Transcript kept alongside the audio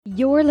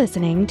You're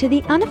listening to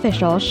the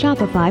unofficial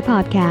Shopify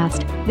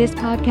podcast. This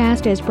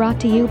podcast is brought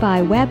to you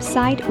by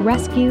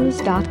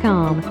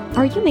websiterescues.com.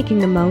 Are you making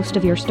the most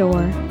of your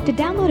store? To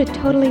download a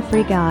totally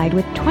free guide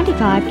with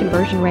 25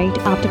 conversion rate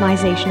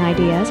optimization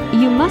ideas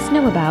you must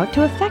know about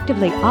to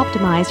effectively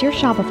optimize your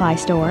Shopify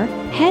store,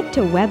 head to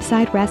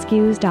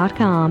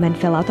websiterescues.com and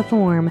fill out the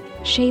form.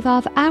 Shave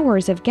off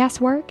hours of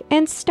guesswork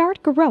and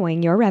start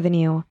growing your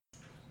revenue.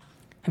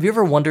 Have you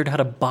ever wondered how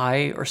to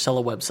buy or sell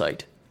a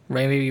website?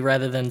 Maybe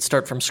rather than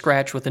start from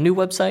scratch with a new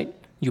website,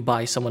 you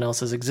buy someone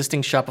else's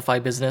existing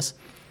Shopify business,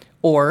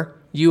 or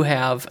you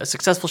have a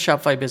successful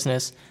Shopify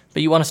business,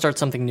 but you want to start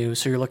something new,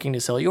 so you're looking to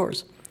sell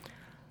yours.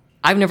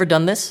 I've never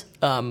done this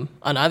on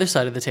either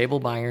side of the table,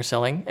 buying or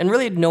selling, and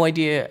really had no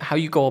idea how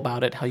you go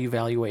about it, how you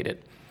evaluate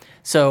it.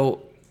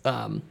 So,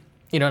 and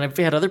I've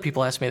had other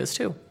people ask me this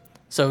too.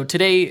 So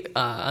today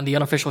on the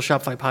unofficial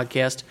Shopify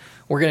podcast,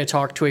 we're going to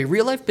talk to a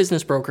real-life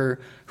business broker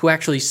who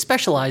actually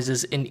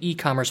specializes in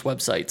e-commerce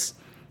websites.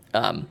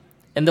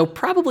 And though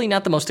probably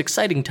not the most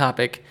exciting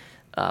topic,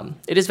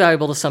 it is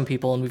valuable to some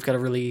people, and we've got to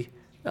really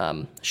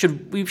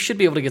we should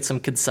be able to get some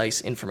concise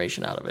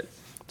information out of it.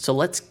 So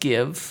let's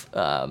give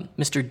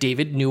Mr.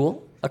 David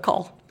Newell a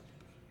call.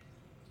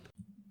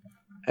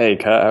 Hey,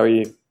 Kurt, how are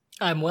you?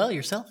 I'm well.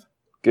 Yourself?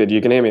 Good.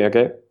 You can hear me,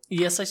 okay?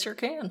 Yes, I sure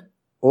can.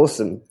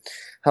 Awesome.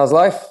 How's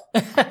life?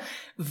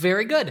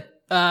 Very good.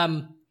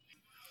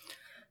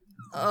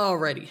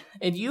 Alrighty.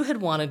 And you had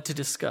wanted to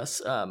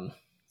discuss.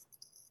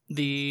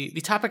 The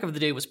topic of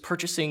the day was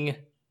buying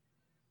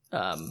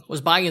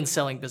and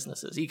selling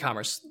businesses,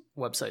 e-commerce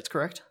websites,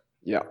 correct?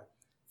 Yeah.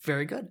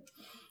 Very good.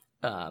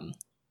 And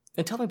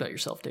tell me about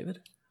yourself, David.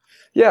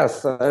 Yeah,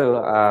 so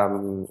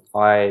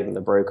I'm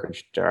the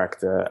brokerage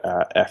director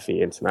at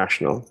FE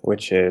International,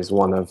 which is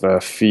one of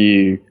a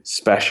few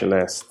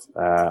specialist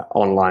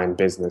online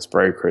business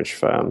brokerage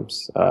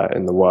firms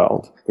in the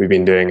world. We've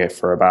been doing it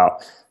for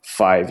about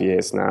 5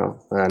 years now.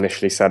 I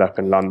initially set up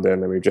in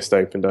London, and we've just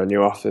opened our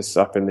new office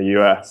up in the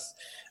US.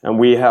 And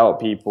we help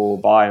people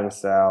buy and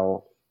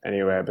sell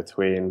anywhere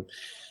between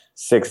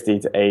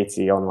 60 to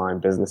 80 online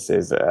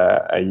businesses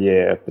a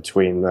year,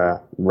 between the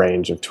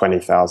range of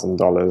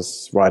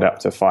 $20,000 right up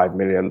to $5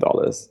 million.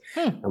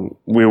 And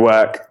we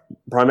work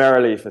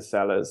primarily for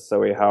sellers, so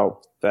we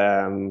help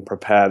them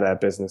prepare their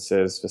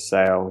businesses for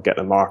sale, get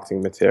the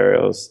marketing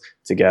materials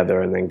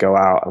together, and then go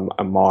out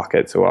and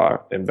market to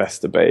our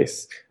investor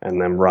base,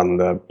 and then run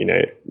the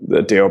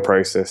deal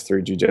process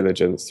through due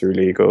diligence, through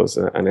legals,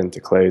 and into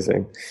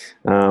closing.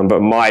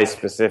 But my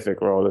specific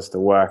role is to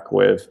work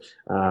with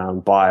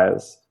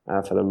buyers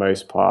for the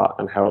most part,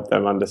 and help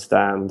them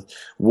understand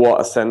what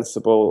a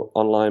sensible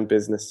online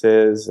business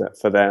is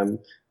for them,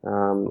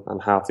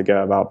 and how to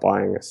go about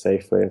buying it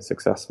safely and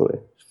successfully.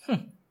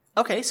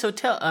 Okay, so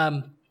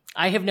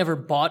I have never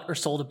bought or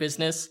sold a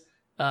business,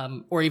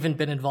 or even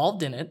been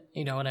involved in it,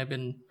 and I've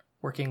been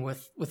working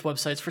with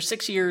websites for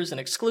 6 years and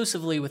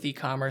exclusively with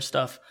e-commerce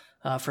stuff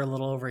for a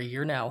little over a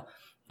year now.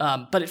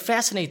 But it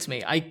fascinates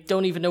me. I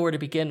don't even know where to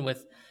begin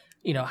with,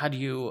 how do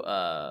you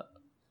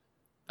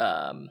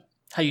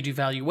do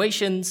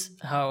valuations,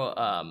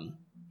 how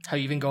you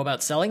even go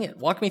about selling it.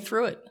 Walk me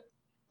through it.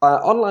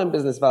 Online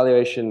business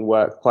valuation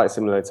works quite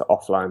similar to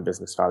offline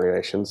business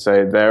valuation.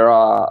 So there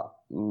are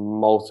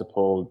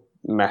multiple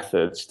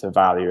methods to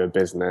value a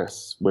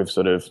business with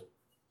sort of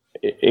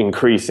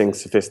increasing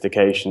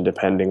sophistication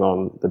depending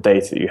on the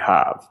data you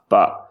have.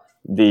 But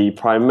the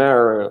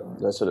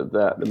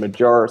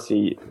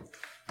majority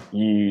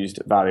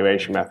used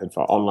valuation method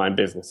for online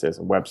businesses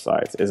and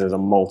websites is as a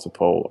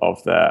multiple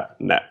of their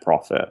net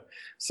profit.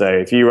 So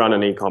if you run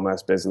an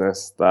e-commerce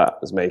business that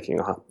is making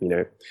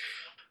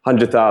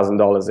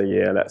 $100,000 a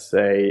year, let's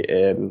say,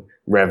 in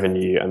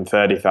revenue, and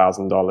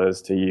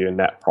 $30,000 to you in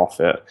net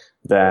profit,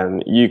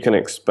 then you can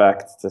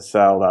expect to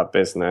sell that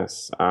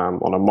business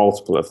on a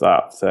multiple of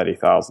that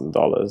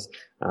 $30,000.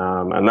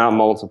 And that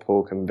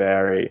multiple can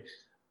vary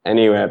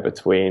anywhere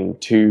between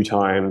 2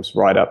 times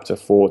right up to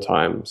 4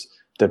 times,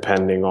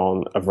 depending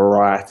on a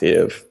variety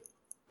of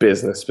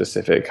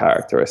business-specific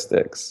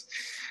characteristics.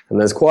 And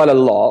there's quite a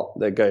lot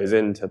that goes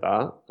into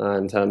that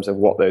in terms of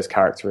what those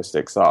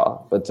characteristics are.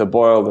 But to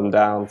boil them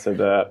down to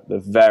the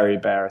very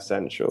bare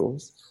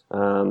essentials,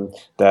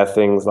 there are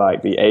things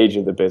like the age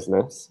of the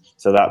business.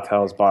 So that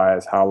tells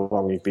buyers how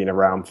long you've been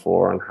around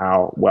for and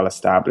how well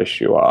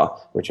established you are,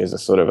 which is a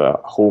sort of a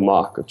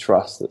hallmark of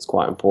trust that's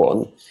quite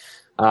important.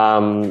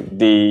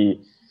 The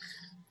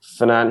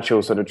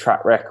financial sort of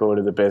track record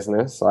of the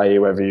business, i.e.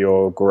 whether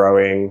you're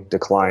growing,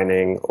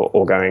 declining,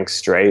 or going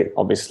straight.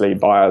 Obviously,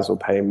 buyers will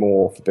pay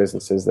more for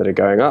businesses that are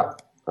going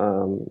up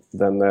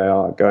than they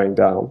are going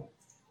down.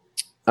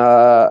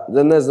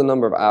 Then there's the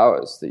number of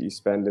hours that you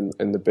spend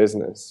in the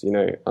business,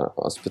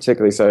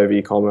 particularly so of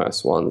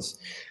e-commerce ones.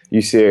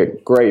 you see a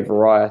great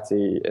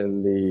variety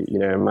in the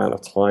amount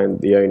of time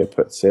the owner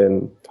puts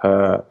in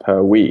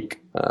per week.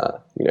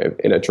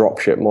 In a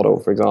dropship model,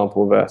 for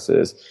example,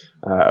 versus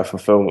a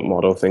fulfillment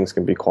model, things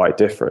can be quite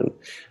different.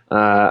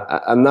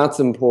 And that's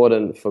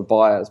important for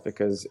buyers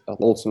because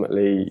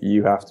ultimately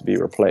you have to be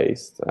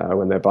replaced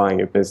when they're buying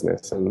your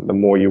business. And the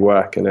more you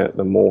work in it,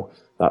 the more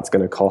that's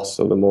going to cost,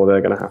 so the more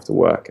they're going to have to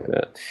work in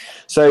it.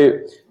 So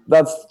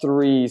that's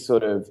three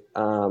sort of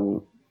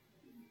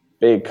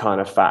big kind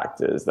of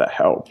factors that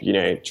help,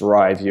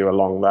 drive you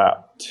along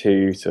that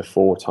 2 to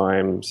 4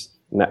 times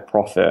net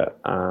profit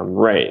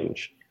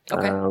range.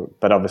 Okay.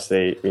 But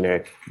obviously,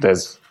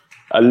 there's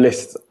a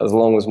list as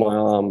long as my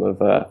arm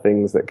of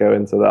things that go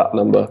into that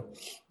number.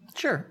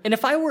 Sure. And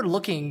if I were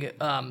looking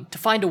to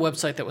find a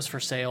website that was for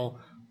sale,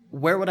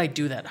 where would I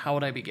do that? How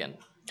would I begin?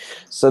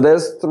 So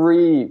there's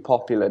 3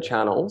 popular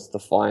channels to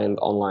find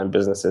online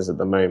businesses at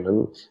the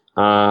moment.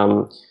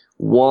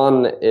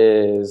 One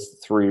is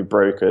through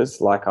brokers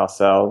like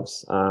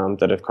ourselves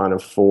that have kind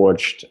of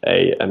forged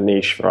a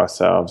niche for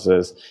ourselves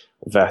as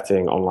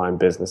vetting online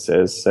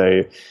businesses.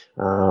 So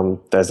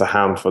there's a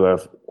handful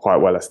of quite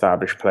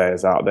well-established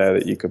players out there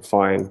that you could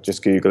find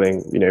just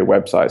Googling,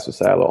 websites for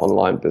sale or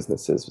online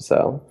businesses for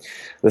sale.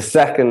 The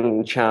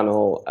second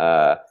channel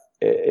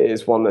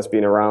is one that's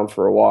been around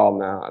for a while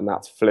now, and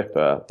that's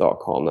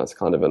flipper.com. That's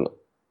kind of an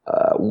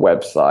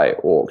website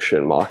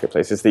auction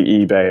marketplace. It's the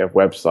eBay of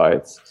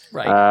websites.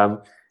 Right.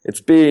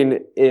 It's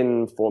been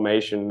in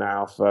formation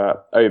now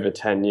for over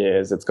 10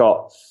 years. It's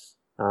got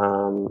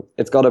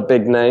a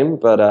big name,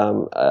 but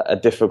a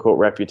difficult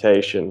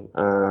reputation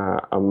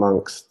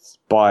amongst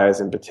buyers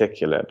in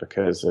particular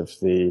because of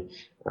they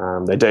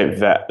don't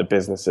vet the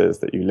businesses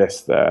that you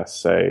list there.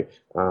 So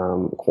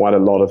quite a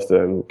lot of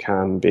them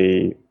can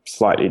be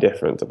slightly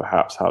different to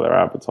perhaps how they're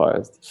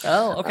advertised.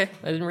 Oh, okay.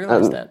 I didn't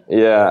realize that.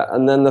 Yeah.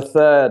 And then the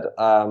third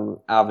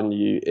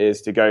avenue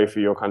is to go for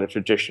your kind of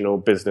traditional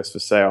business for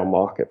sale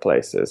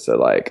marketplaces. So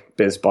like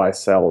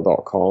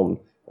bizbuysell.com,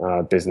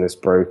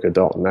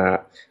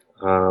 businessbroker.net.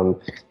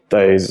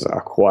 Those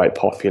are quite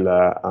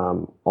popular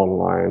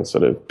online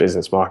sort of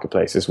business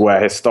marketplaces where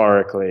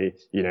historically,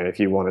 if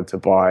you wanted to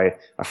buy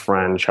a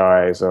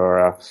franchise or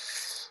a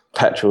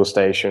petrol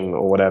station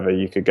or whatever,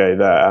 you could go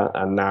there.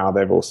 And now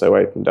they've also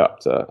opened up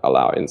to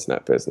allow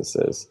internet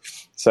businesses.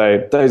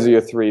 So those are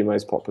your 3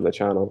 most popular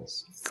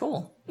channels.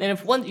 Cool. And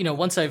if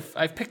once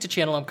I've picked a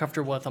channel I'm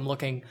comfortable with, I'm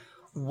looking,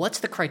 what's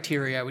the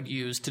criteria I would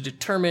use to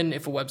determine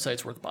if a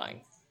website's worth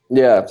buying?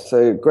 Yeah.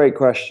 So great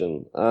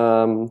question.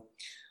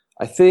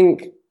 I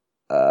think,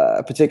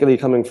 particularly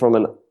coming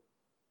from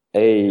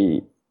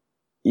a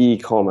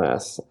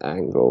e-commerce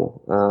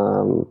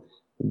angle,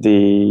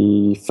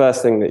 the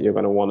first thing that you're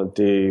going to want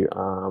to do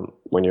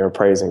when you're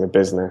appraising a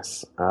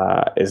business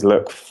is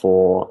look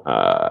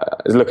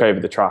over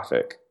the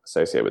traffic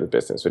associated with the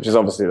business, which is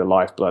obviously the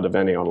lifeblood of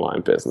any online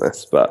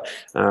business, but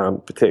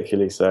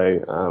particularly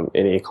so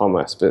in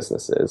e-commerce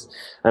businesses.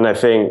 And I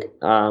think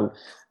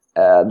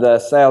the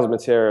sales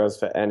materials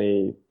for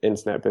any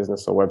internet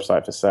business or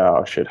website for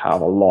sale should have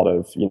a lot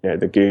of,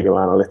 the Google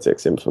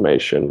Analytics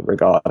information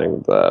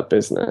regarding the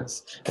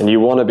business. And you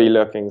want to be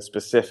looking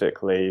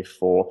specifically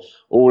for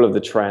all of the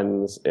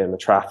trends in the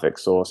traffic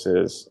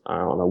sources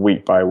on a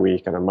week by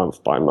week and a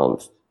month by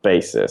month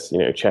basis,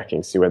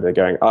 checking to see whether they're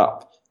going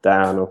up,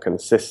 down, or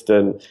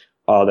consistent.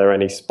 Are there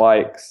any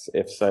spikes?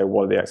 If so,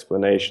 what are the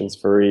explanations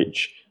for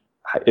each?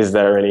 Is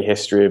there any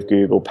history of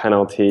Google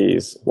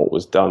penalties? What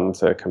was done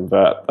to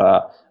convert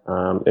that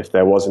if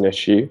there was an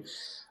issue?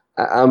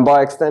 And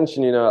by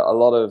extension, a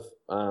lot of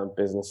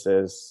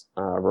businesses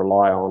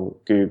rely on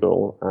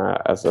Google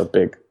as a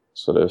big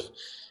sort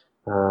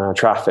of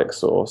traffic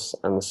source.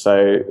 And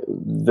so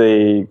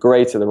the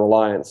greater the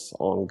reliance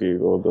on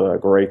Google, the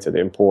greater the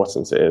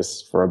importance it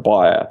is for a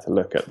buyer to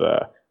look at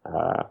the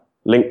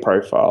link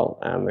profile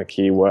and the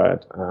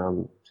keyword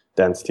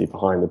density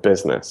behind the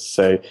business.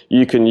 So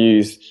you can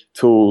use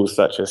tools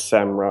such as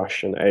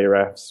SEMrush and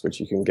Ahrefs, which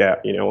you can get,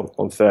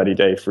 on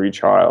 30-day free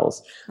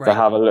trials, to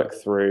have a look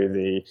through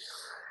the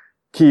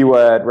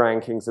keyword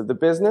rankings of the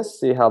business,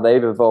 see how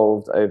they've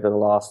evolved over the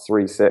last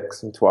 3,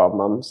 6, and 12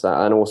 months,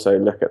 and also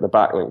look at the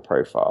backlink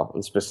profile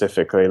and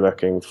specifically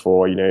looking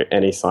for,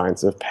 any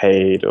signs of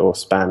paid or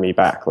spammy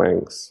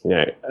backlinks.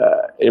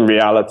 In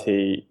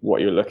reality,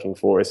 what you're looking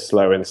for is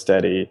slow and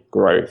steady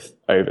growth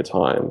over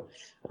time.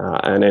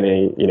 And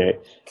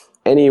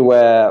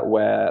anywhere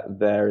where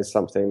there is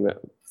something that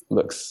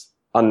looks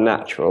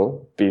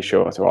unnatural, be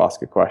sure to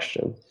ask a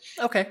question.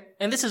 Okay.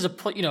 And this is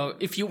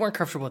if you weren't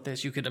comfortable with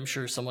this, I'm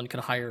sure someone could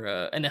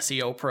hire an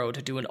SEO pro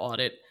to do an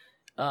audit.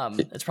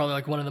 It's probably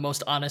like one of the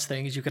most honest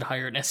things you could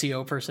hire an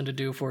SEO person to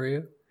do for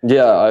you.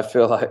 Yeah, I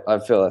feel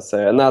that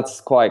so. And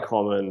that's quite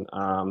common,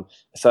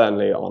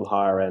 certainly on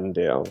higher end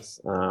deals,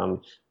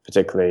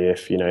 particularly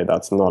if,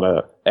 that's not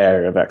an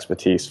area of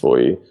expertise for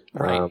you.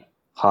 Right.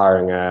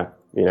 Hiring an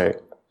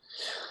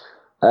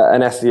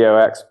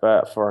SEO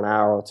expert for an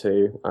hour or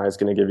 2 is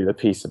going to give you the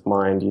peace of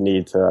mind you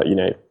need to,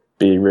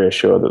 be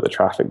reassured that the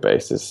traffic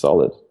base is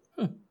solid.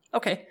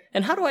 Okay.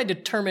 And how do I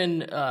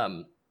determine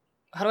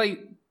I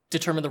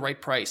determine the right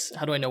price?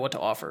 How do I know what to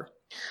offer?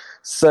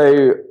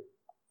 So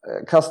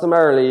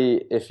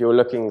customarily, if you're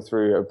looking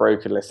through a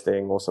broker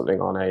listing or something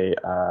on a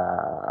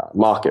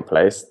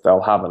marketplace,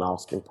 they'll have an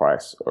asking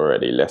price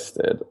already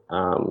listed.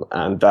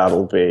 And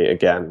that'll be,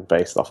 again,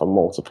 based off a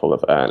multiple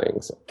of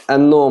earnings.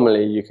 And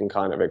normally you can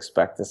kind of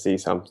expect to see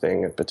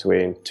something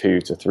between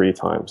 2 to 3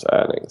 times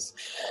earnings.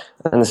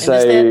 And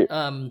so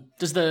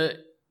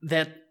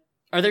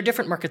are there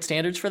different market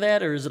standards for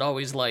that, or is it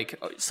always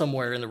like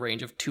somewhere in the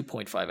range of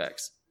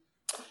 2.5x?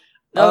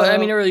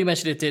 Earlier you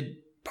mentioned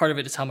part of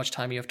it is how much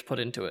time you have to put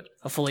into it.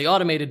 A fully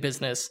automated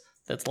business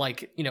that's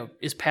like,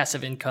 is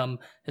passive income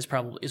is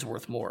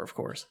worth more, of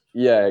course.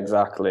 Yeah,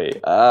 exactly.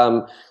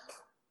 The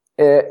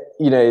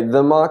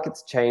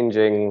market's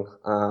changing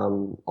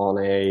on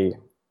a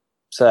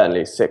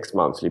certainly 6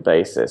 monthly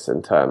basis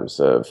in terms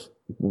of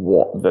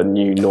what the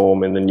new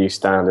norm and the new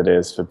standard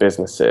is for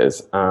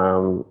businesses.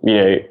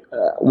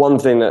 One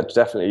thing that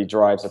definitely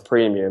drives a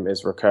premium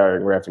is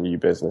recurring revenue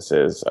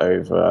businesses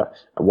over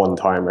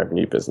one-time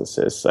revenue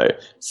businesses. So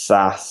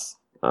SaaS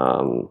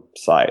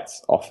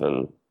sites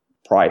often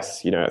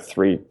price, at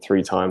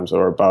three times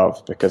or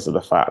above because of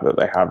the fact that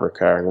they have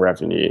recurring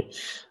revenue.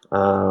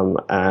 And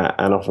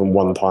often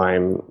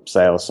one-time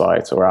sales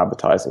sites or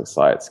advertising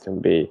sites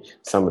can be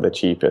some of the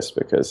cheapest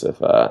because of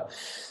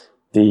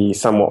the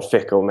somewhat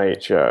fickle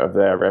nature of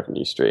their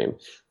revenue stream.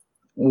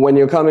 When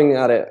you're coming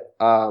at it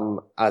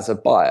as a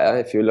buyer,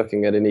 if you're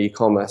looking at an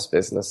e-commerce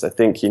business, I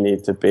think you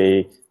need to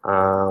be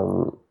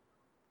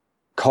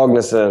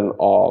cognizant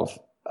of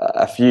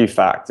a few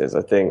factors.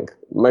 I think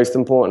most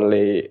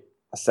importantly,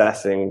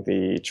 assessing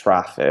the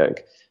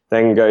traffic,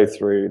 then go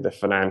through the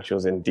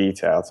financials in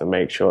detail to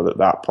make sure that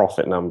that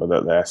profit number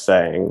that they're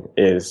saying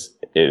is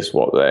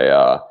what they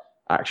are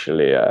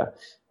actually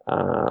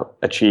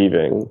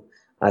achieving.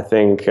 I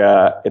think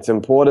it's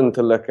important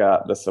to look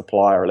at the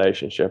supplier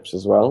relationships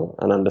as well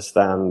and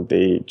understand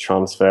the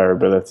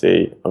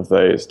transferability of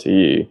those to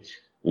you.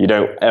 You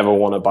don't ever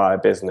want to buy a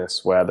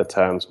business where the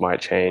terms might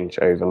change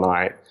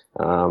overnight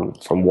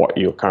from what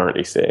you're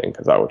currently seeing,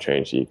 because that will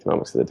change the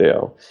economics of the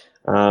deal.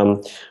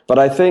 But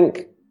I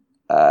think,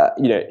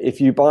 if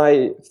you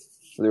buy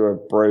through a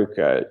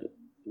broker,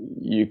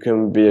 you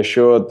can be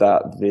assured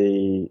that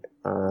the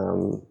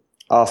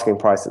asking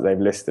price that they've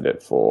listed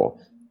it for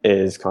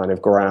is kind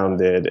of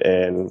grounded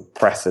in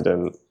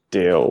precedent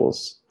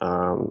deals,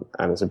 and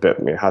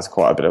it has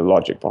quite a bit of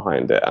logic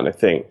behind it. And I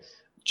think,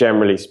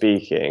 generally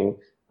speaking,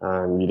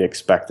 you'd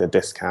expect a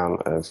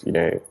discount of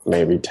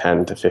maybe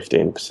 10 to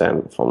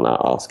 15% from that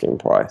asking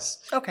price.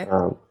 Okay.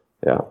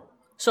 Yeah.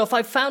 So if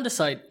I've found a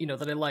site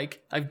that I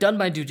like, I've done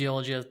my due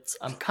diligence,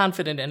 I'm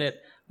confident in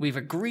it, we've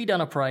agreed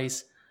on a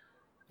price.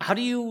 How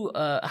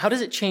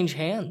does it change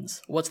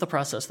hands? What's the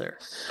process there?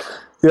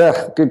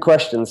 Yeah, good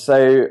question.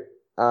 So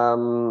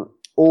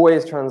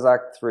always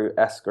transact through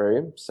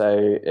escrow.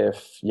 So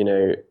if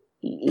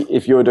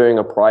you're doing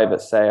a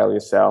private sale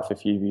yourself,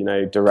 if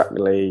you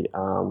directly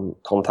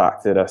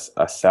contacted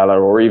a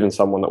seller or even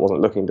someone that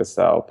wasn't looking to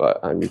sell,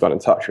 but you got in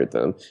touch with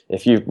them,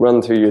 if you've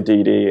run through your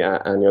DD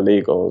and your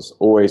legals,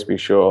 always be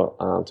sure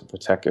to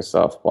protect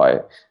yourself by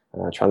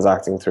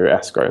transacting through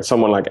escrow. And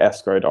someone like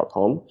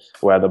escrow.com,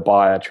 where the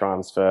buyer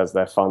transfers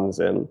their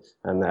funds in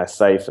and they're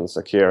safe and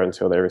secure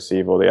until they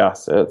receive all the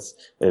assets,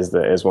 is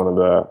one of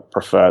the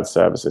preferred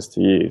services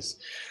to use.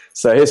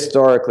 So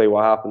historically,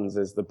 what happens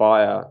is the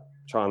buyer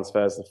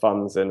transfers the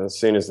funds in. As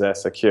soon as they're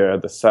secure,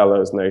 the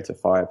seller is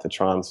notified to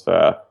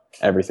transfer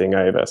everything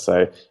over.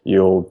 So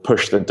you'll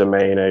push the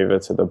domain over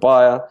to the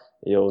buyer,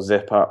 you'll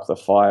zip up the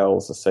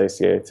files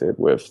associated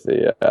with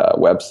the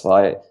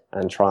website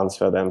and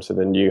transfer them to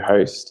the new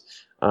host.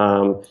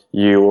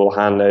 You will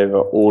hand over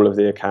all of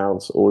the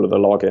accounts, all of the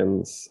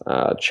logins,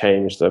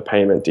 change the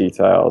payment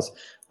details,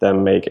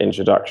 then make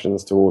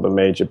introductions to all the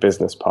major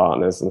business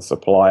partners and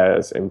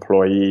suppliers,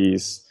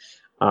 employees.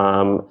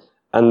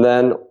 And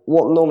then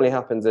what normally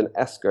happens in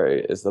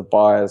escrow is the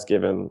buyer's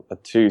given a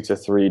 2 to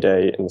 3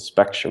 day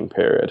inspection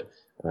period,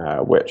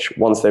 which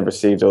once they've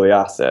received all the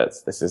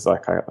assets, this is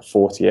like a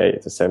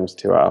 48 to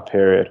 72 hour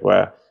period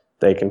where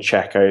they can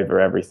check over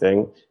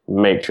everything,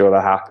 make sure they're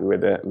happy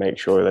with it, make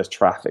sure there's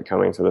traffic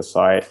coming to the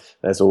site,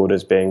 there's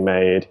orders being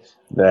made,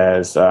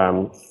 there's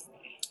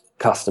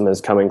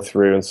customers coming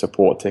through and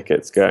support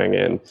tickets going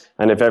in.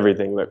 And if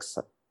everything looks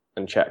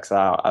and checks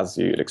out as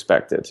you'd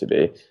expect it to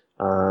be,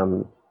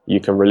 you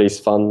can release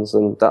funds,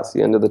 and that's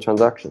the end of the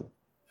transaction.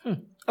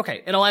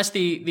 Okay, and I'll ask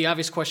the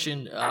obvious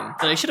question that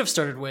I should have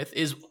started with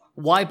is,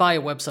 why buy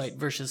a website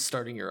versus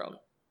starting your own?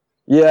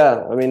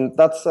 Yeah, I mean,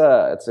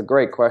 it's a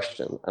great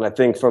question. And I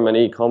think from an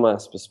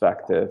e-commerce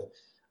perspective,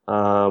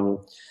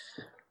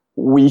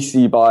 we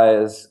see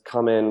buyers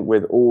come in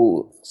with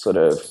all sort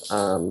of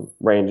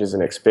ranges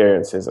and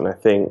experiences. And I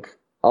think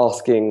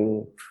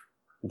asking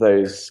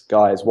those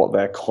guys what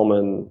their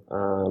common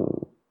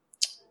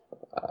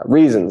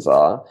reasons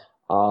are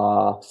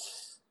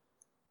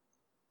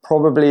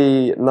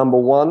probably, number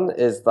one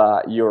is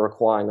that you're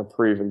acquiring a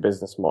proven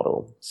business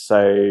model.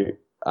 So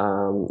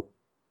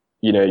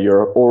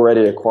you're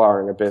already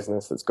acquiring a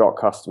business that's got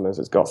customers,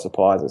 it's got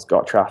suppliers, it's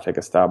got traffic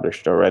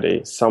established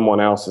already. Someone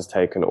else has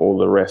taken all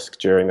the risk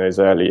during those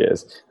early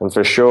years. And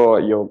for sure,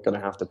 you're going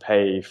to have to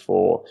pay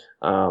for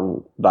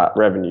that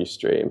revenue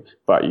stream,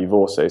 but you've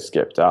also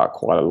skipped out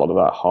quite a lot of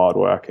that hard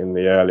work in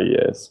the early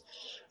years.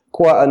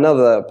 Quite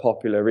another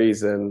popular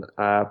reason,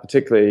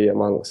 particularly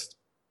amongst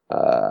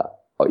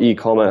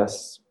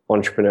e-commerce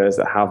entrepreneurs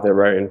that have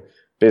their own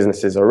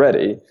businesses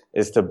already,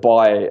 is to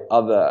buy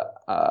other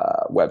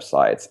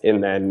websites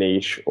in their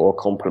niche or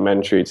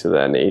complementary to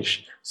their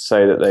niche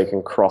so that they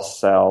can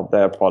cross-sell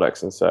their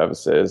products and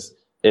services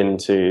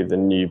into the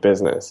new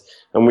business.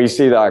 And we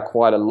see that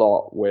quite a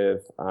lot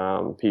with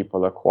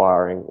people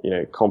acquiring,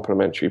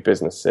 complementary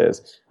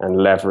businesses and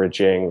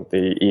leveraging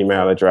the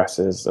email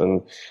addresses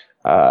and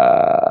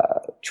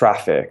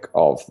traffic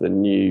of the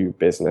new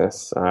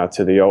business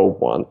to the old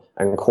one,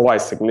 and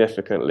quite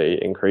significantly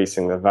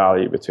increasing the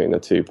value between the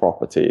two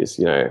properties,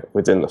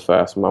 within the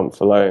first month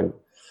alone.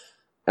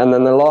 And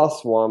then the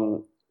last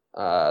one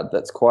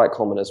that's quite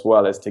common as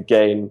well is to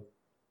gain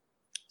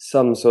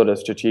some sort of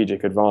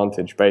strategic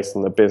advantage based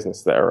on the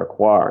business they're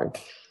acquiring.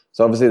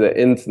 So obviously the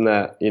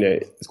internet,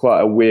 it's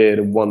quite a weird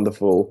and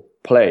wonderful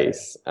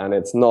place, and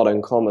it's not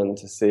uncommon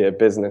to see a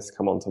business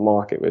come onto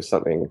market with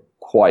something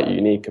quite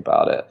unique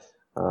about it.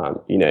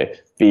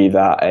 Be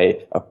that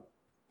a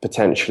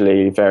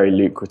potentially very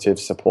lucrative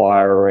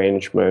supplier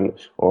arrangement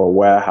or a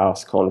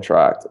warehouse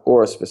contract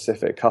or a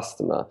specific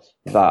customer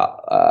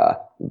that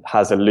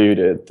has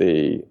eluded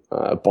the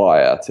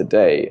buyer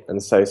today.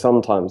 And so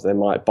sometimes they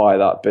might buy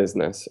that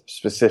business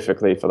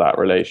specifically for that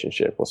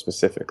relationship or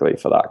specifically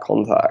for that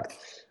contact,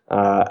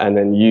 and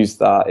then use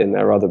that in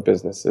their other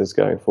businesses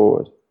going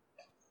forward.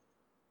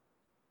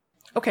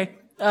 Okay.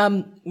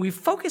 We've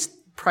focused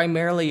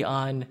primarily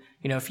on,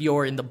 if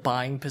you're in the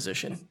buying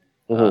position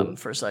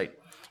for a site.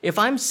 If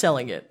I'm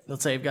selling it,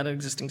 let's say I've got an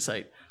existing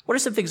site, what are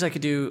some things I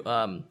could do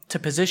to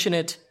position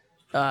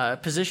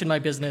my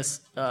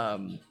business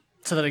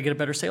so that I get a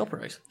better sale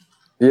price?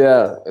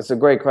 Yeah, it's a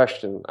great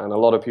question. And a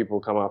lot of people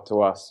come up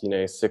to us,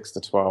 6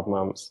 to 12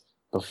 months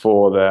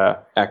before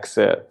their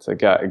exit to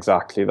get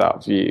exactly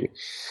that view.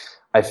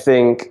 I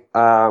think,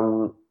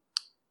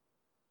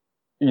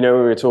 we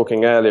were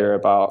talking earlier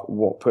about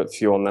what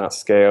puts you on that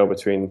scale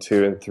between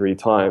 2 and 3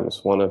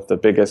 times. One of the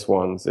biggest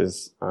ones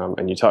is,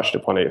 and you touched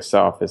upon it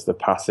yourself, is the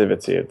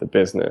passivity of the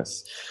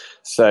business.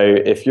 So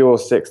if you're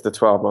 6 to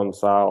 12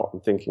 months out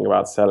and thinking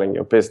about selling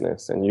your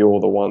business and you're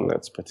the one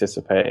that's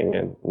participating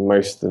in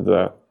most of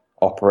the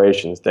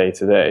operations day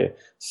to day,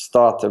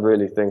 start to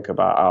really think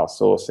about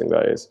outsourcing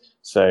those.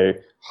 So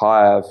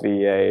hire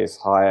VAs,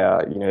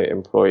 hire,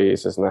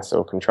 employees as necessary,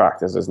 or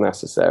contractors as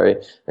necessary,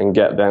 and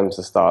get them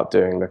to start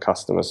doing the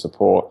customer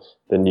support,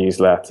 the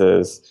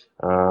newsletters,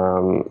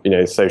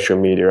 social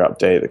media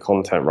update, the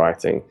content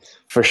writing.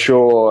 For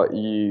sure,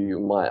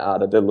 you might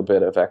add a little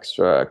bit of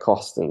extra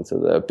cost into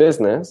the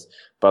business,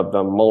 but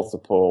the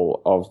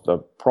multiple of the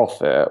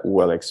profit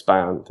will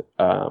expand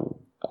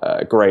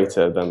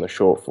greater than the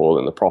shortfall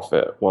in the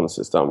profit once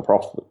it's done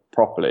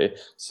properly.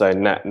 So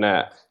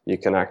net, you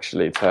can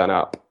actually turn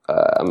up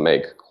and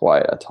make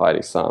quite a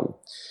tidy sum.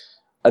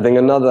 I think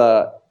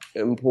another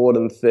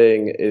important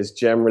thing is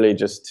generally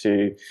just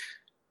to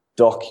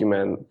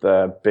document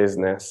the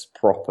business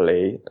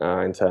properly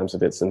in terms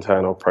of its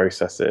internal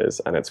processes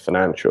and its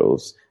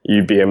financials.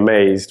 You'd be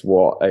amazed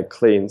what a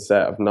clean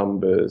set of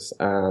numbers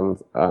and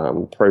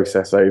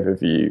process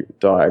overview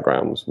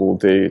diagrams will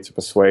do to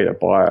persuade a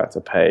buyer to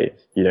pay,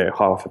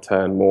 half a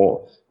turn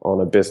more on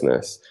a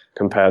business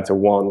compared to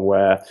one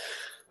where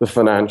the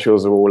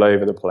financials are all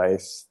over the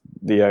place.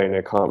 The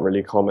owner can't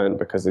really comment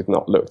because they've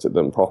not looked at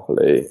them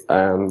properly,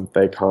 and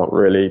they can't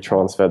really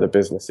transfer the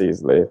business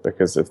easily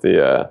because of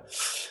the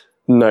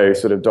no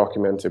sort of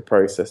documented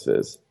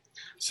processes.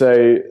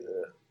 So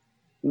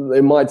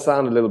it might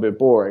sound a little bit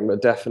boring,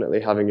 but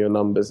definitely having your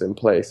numbers in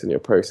place and your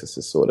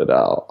processes sorted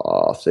out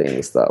are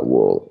things that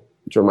will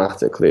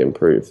dramatically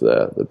improve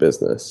the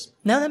business.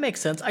 Now that makes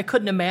sense. I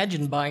couldn't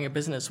imagine buying a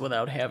business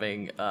without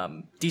having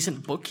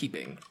decent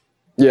bookkeeping.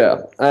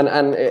 Yeah,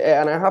 and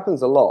it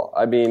happens a lot.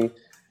 I mean,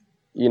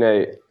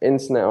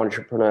 internet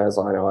entrepreneurs,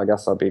 I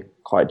guess I'll be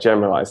quite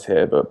generalized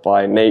here, but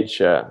by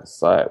nature,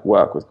 so I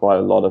work with quite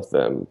a lot of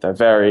them. They're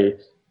very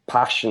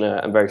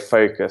passionate and very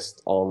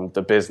focused on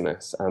the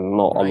business and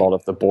not a lot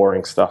of the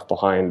boring stuff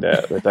behind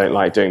it. They don't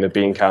like doing the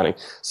bean counting.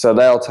 So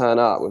they'll turn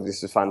up with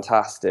this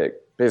fantastic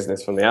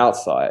business from the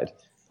outside,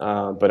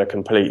 but a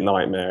complete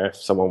nightmare if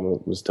someone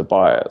was to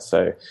buy it.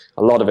 So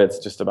a lot of it's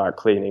just about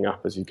cleaning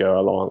up as you go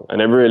along.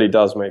 And it really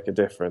does make a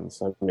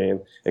difference. I mean,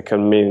 it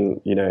can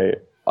mean,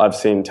 I've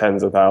seen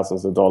tens of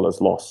thousands of dollars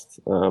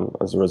lost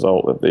as a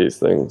result of these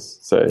things.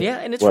 So yeah,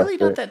 and it's really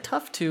not that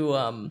tough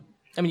to,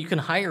 you can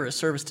hire a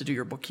service to do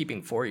your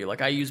bookkeeping for you.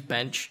 Like I use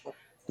Bench.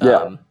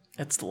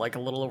 It's like a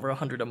little over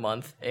 $100 a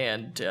month,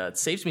 and it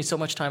saves me so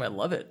much time. I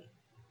love it.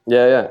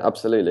 Yeah,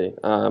 absolutely.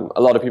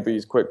 A lot of people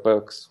use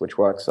QuickBooks, which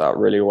works out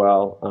really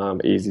well,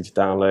 easy to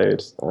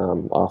download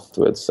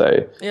afterwards.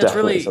 So yeah, it's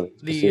really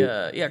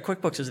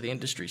QuickBooks is the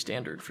industry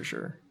standard for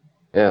sure.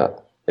 Yeah,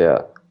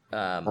 yeah.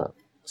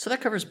 So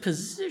that covers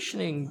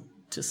positioning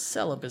to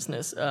sell a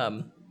business.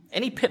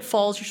 Any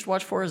pitfalls you should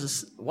watch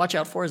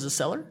out for as a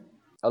seller?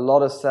 A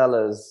lot of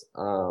sellers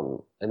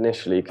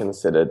initially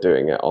consider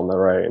doing it on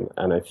their own,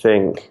 and I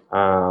think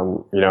I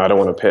don't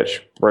want to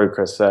pitch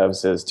broker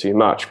services too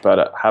much, but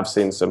I have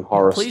seen some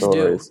horror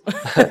stories.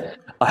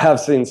 I have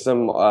seen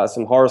some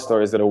horror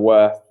stories that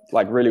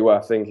are really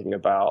worth thinking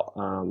about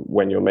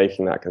when you're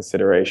making that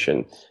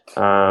consideration,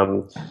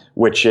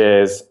 which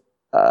is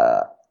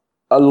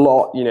a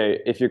lot.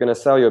 If you're going to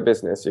sell your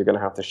business, you're going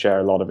to have to share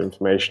a lot of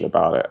information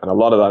about it, and a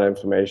lot of that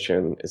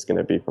information is going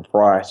to be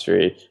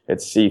proprietary.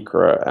 It's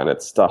secret, and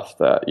it's stuff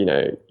that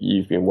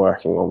you've been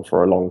working on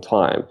for a long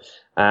time.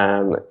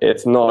 And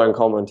it's not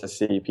uncommon to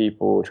see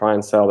people try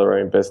and sell their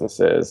own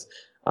businesses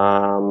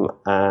and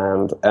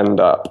end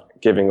up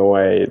giving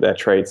away their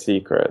trade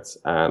secrets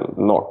and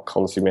not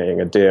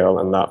consummating a deal,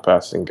 and that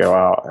person go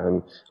out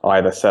and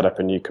either set up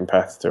a new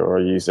competitor or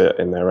use it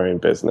in their own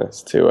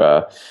business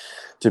to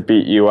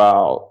beat you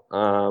out.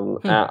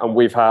 And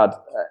we've had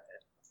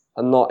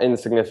a not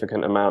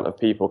insignificant amount of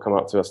people come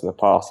up to us in the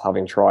past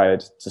having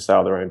tried to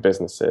sell their own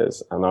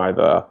businesses and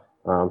either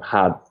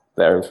had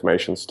their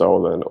information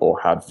stolen or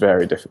had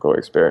very difficult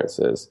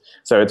experiences.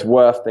 So it's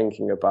worth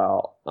thinking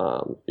about,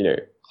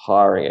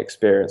 hiring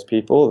experienced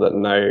people that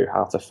know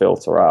how to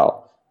filter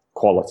out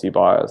quality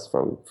buyers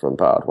from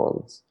bad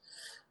ones.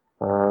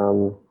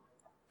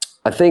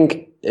 I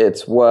think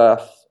it's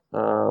worth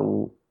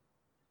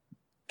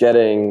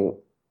getting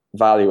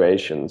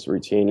valuations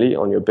routinely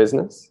on your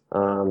business,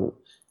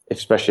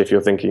 especially if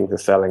you're thinking of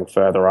selling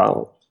further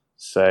out.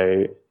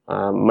 So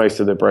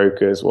most of the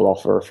brokers will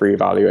offer a free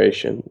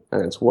valuation,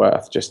 and it's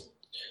worth just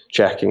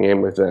checking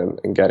in with them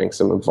and getting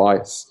some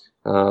advice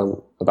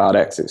about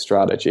exit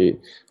strategy,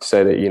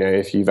 so that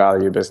if you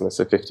value a business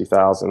at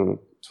 50,000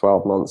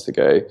 12 months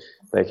ago,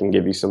 they can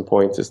give you some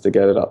pointers to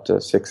get it up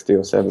to 60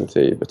 or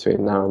 70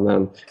 between now and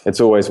then. It's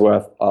always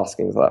worth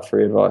asking for that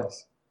free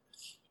advice.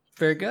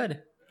 Very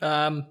good.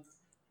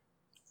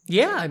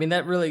 Yeah, I mean,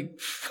 that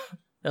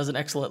was an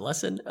excellent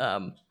lesson.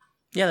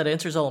 That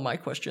answers all of my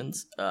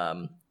questions.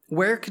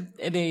 Where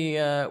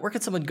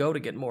could someone go to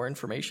get more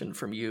information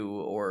from you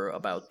or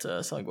about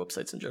selling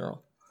websites in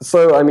general?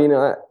 So, I mean,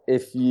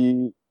 if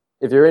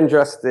you're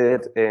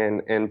interested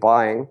in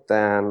buying,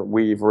 then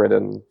we've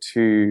written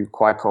 2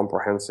 quite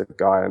comprehensive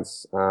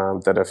guides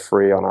that are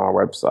free on our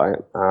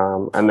website,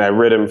 and they're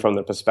written from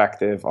the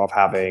perspective of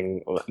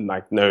having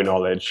no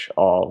knowledge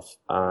of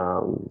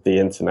the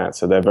internet.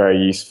 So they're very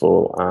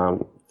useful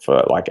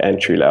for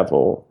entry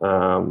level,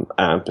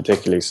 and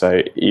particularly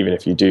so even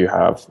if you do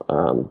have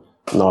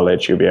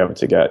knowledge, you'll be able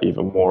to get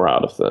even more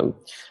out of them.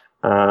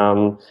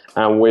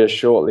 And we're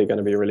shortly going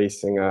to be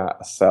releasing a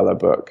seller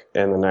book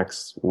in the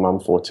next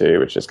month or 2,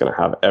 which is going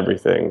to have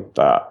everything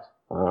that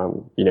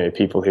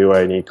people who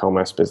own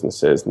e-commerce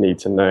businesses need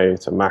to know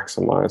to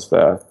maximize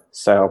their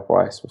sale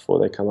price before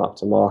they come up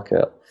to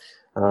market.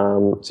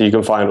 So you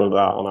can find all of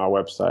that on our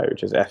website,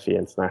 which is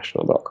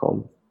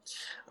feinternational.com.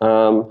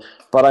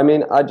 But I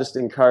mean, I just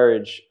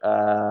encourage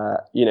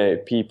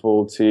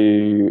people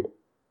to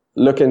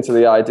look into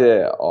the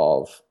idea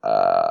of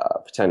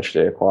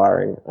potentially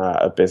acquiring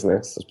a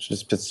business,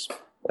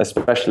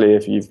 especially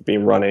if you've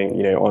been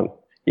running, on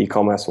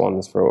e-commerce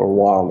ones for a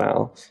while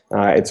now.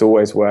 It's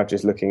always worth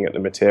just looking at the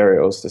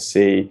materials to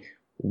see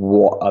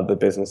what other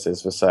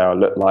businesses for sale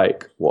look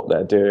like, what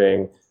they're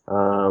doing,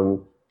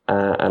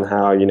 and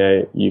how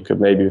you could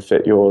maybe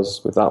fit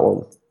yours with that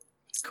one.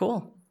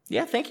 Cool.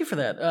 Yeah, thank you for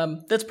that.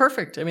 That's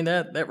perfect. I mean,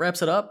 that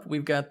wraps it up.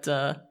 We've got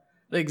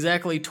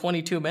exactly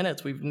 22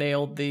 minutes. We've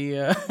nailed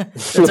the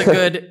that's a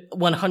good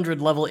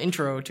 100 level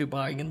intro to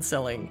buying and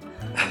selling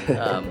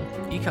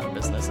e-com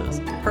businesses.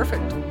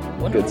 Perfect.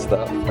 Wonderful. Good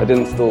stuff. I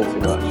didn't stall too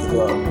much as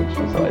well, which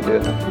was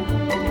ideal.